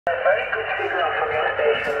Very good signal from your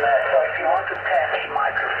station there, so if you want to test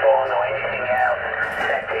microphone or anything else,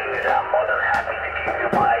 settings, I'm more than happy to give you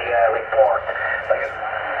my report.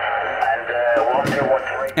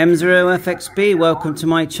 And M0FXB, welcome to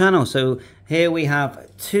my channel. So here we have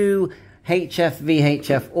two HF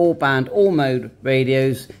VHF all band all mode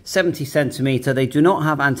radios, 70 centimeter. They do not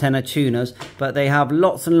have antenna tuners, but they have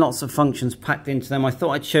lots and lots of functions packed into them. I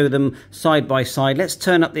thought I'd show them side by side. Let's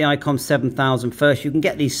turn up the Icom 7000 first. You can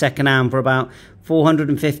get these second hand for about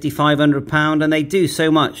 £450–500, and they do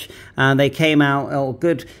so much. And they came out a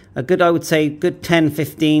good I would say good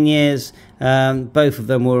 10–15 years. Both of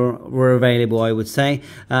them were available, I would say.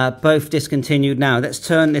 Both discontinued now. Let's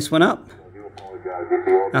turn this one up.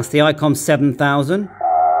 That's the Icom 7000. so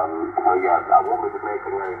yeah, I won't be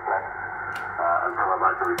making any tests until I've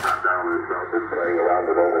actually sat down and started playing around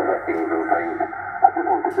with all the settings and things. I just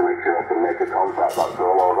wanted to make sure I can make a contact, that's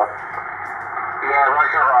all over. Yeah,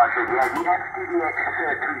 Roger. Yeah, the FTDX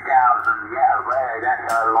 3000, yeah, that's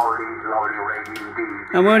a lovely radio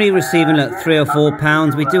indeed. And we're only receiving, look, £3 or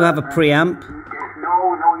 £4. We do have a preamp. There's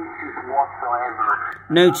no issues whatsoever.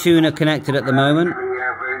 No tuner connected at the moment.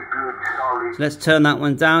 Yeah, very good, solid. So let's turn that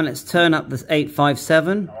one down. Let's turn up the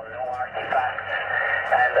 857. No artifacts,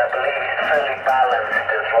 and I believe it's fairly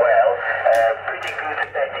balanced as well. Pretty good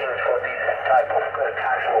settings for this type of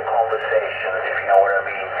casual conversations, if you know what I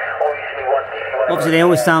mean. Obviously, they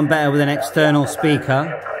always sound better with an external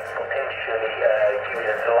speaker.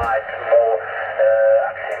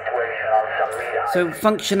 So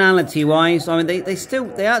functionality-wise, I mean,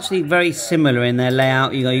 they're actually very similar in their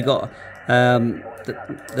layout. You know, you got the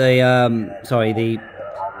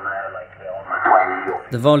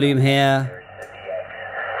volume here,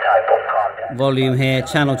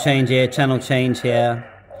 channel change here,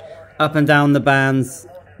 up and down the bands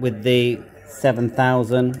with the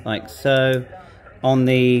 7000, like so. On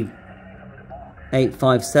the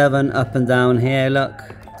 857, up and down here, look.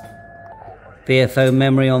 VFO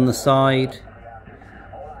memory on the side.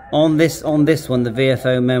 On this one, the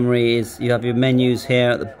VFO memory is, you have your menus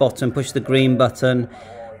here at the bottom. Push the green button,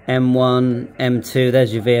 M1, M2,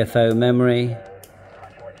 there's your VFO memory.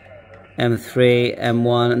 M3,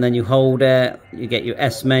 M1, and then you hold it, you get your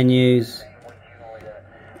S menus,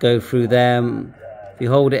 go through them. If you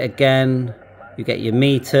hold it again, you get your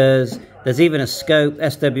meters. There's even a scope,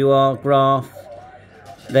 SWR graph.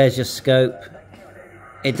 There's your scope.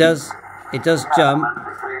 It does jump,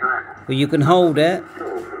 but you can hold it,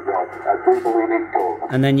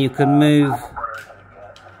 and then you can move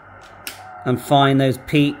and find those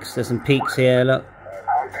peaks. There's some peaks here, look.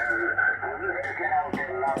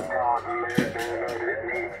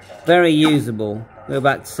 Very usable. Go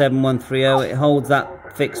back to 7130. It holds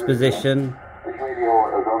that fixed position.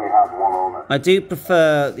 I do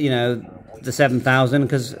prefer, you know, the 7000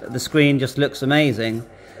 because the screen just looks amazing.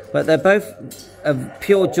 But they're both a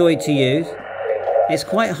pure joy to use. It's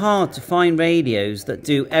quite hard to find radios that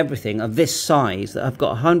do everything of this size, that have got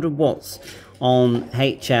 100 watts on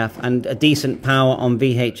HF and a decent power on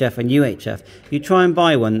VHF and UHF. You try and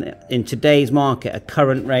buy one in today's market, a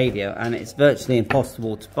current radio, and it's virtually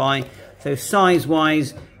impossible to buy. So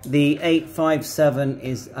size-wise, the 857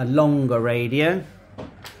 is a longer radio.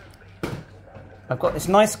 I've got this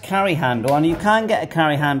nice carry handle, and you can get a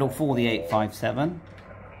carry handle for the 857.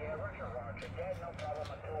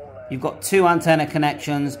 You've got two antenna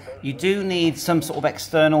connections. You do need some sort of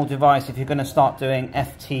external device if you're going to start doing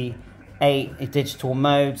FT8 digital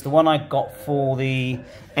modes. The one I got for the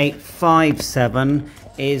 857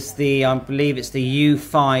 is the, I believe it's the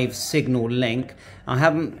U5 signal link. I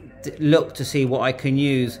haven't looked to see what I can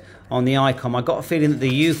use on the Icom. I got a feeling that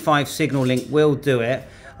the U5 signal link will do it.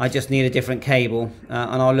 I just need a different cable,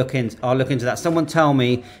 and I'll look into that. Someone tell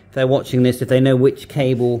me, if they're watching this, if they know which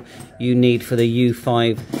cable you need for the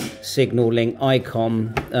U5 signal link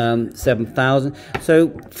Icom 7000. So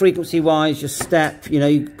frequency-wise, your step, you know,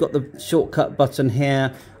 you've got the shortcut button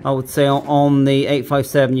here. I would say on the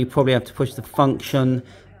 857, you probably have to push the function,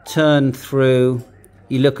 turn through.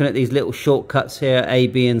 You're looking at these little shortcuts here, A,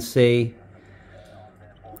 B, and C,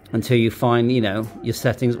 until you find, you know, your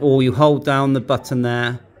settings, or you hold down the button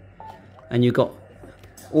there, and you've got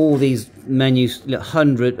all these menus,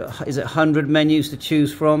 100 menus to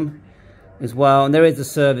choose from as well. And there is a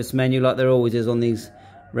service menu like there always is on these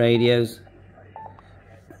radios.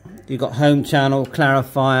 You've got home channel,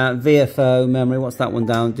 clarifier, VFO, memory. What's that one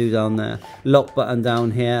down? Do down there. Lock button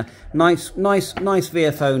down here. Nice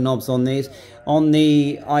VFO knobs on these. On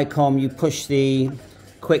the Icom, you push the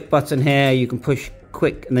quick button here. You can push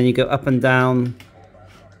quick, and then you go up and down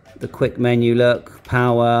the quick menu. Look,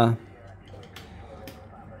 power,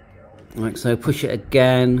 Like so, push it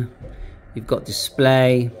again. You've got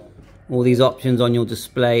display, all these options on your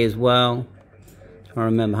display as well. I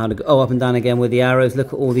remember how to go up and down again with the arrows. Look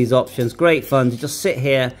at all these options. Great fun to just sit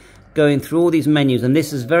here going through all these menus, and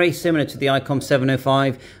this is very similar to the Icom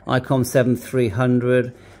 705, Icom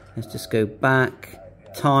 7300. Let's just go back.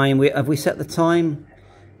 Time, have we set the time?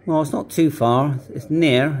 Well, it's not too far, it's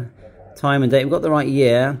near. Time and date, we've got the right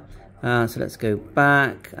year. So let's go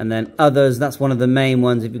back, and then others, that's one of the main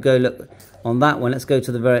ones. If you go look on that one, let's go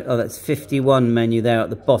to the very, oh, that's 51 menu there at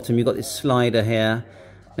the bottom. You've got this slider here.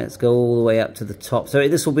 Let's go all the way up to the top. So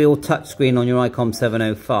this will be all touchscreen on your Icom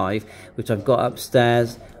 705, which I've got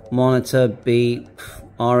upstairs. Monitor, beep,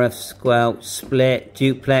 RF squelch, split,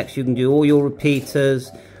 duplex. You can do all your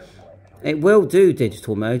repeaters. It will do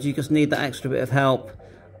digital mode. You just need that extra bit of help.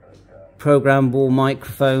 Programmable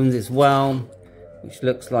microphones as well, which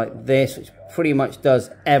looks like this, which pretty much does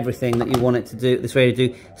everything that you want it to do. This radio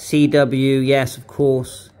to do. CW, yes, of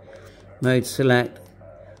course. Mode select.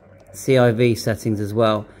 CIV settings as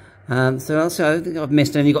well. So also, I think I've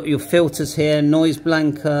missed any. You've got your filters here, noise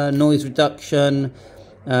blanker, noise reduction,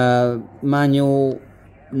 manual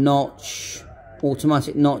notch,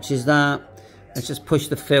 automatic notch is that. Let's just push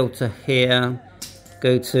the filter here.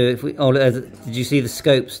 Go to, if we, oh, did you see the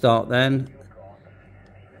scope start then?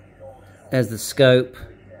 There's the scope.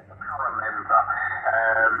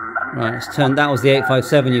 Right, let's turn, that was the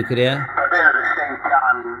 857 you could hear.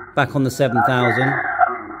 Back on the 7000.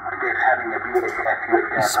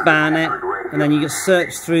 Span it, and then you just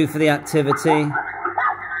search through for the activity.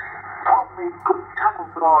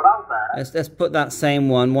 Let's put that same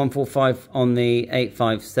one, 145 on the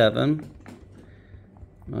 857.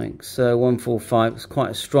 Like so, 145, it's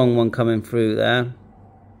quite a strong one coming through there.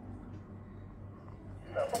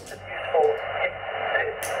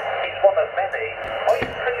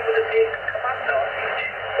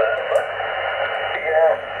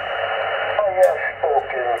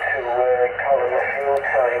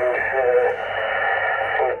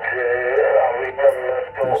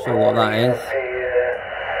 Not sure what that is.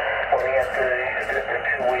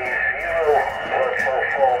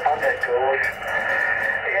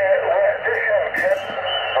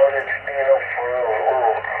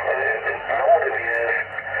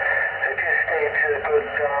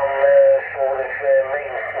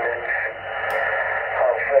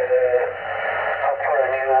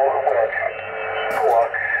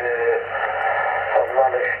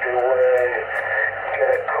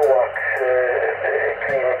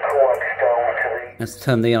 Let's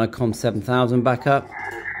turn the Icom 7000 back up.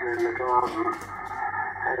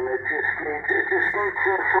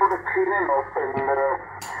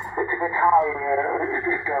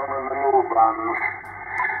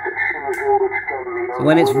 So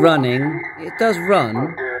when it's running, it does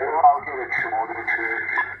run.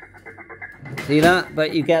 See that?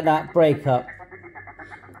 But you get that break up.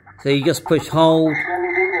 So you just push hold.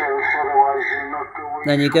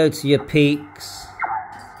 Then you go to your peaks.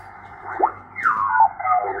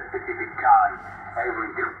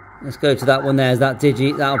 Let's go to that one there. Is that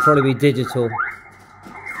digi? That'll probably be digital.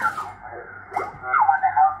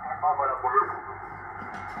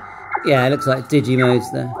 Yeah, it looks like digi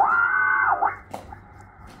modes there.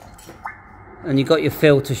 And you've got your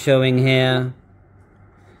filter showing here.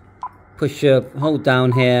 Push your, hold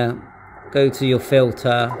down here. Go to your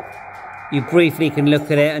filter. You briefly can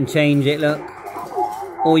look at it and change it, look.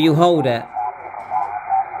 Or you hold it.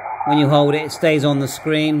 When you hold it, it stays on the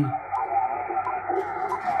screen.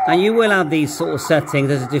 And you will have these sort of settings.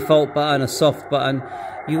 There's a default button, a soft button.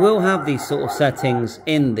 You will have these sort of settings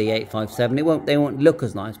in the 857. They won't look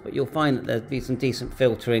as nice, but you'll find that there'll be some decent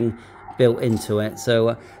filtering built into it.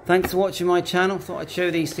 So thanks for watching my channel. Thought I'd show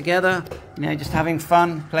these together. You know, just having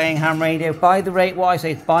fun playing ham radio. Buy the what I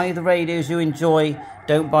say is buy the radios you enjoy.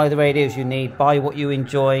 Don't buy the radios you need. Buy what you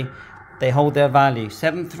enjoy. They hold their value.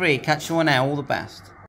 7.3. Catch you on air. All the best.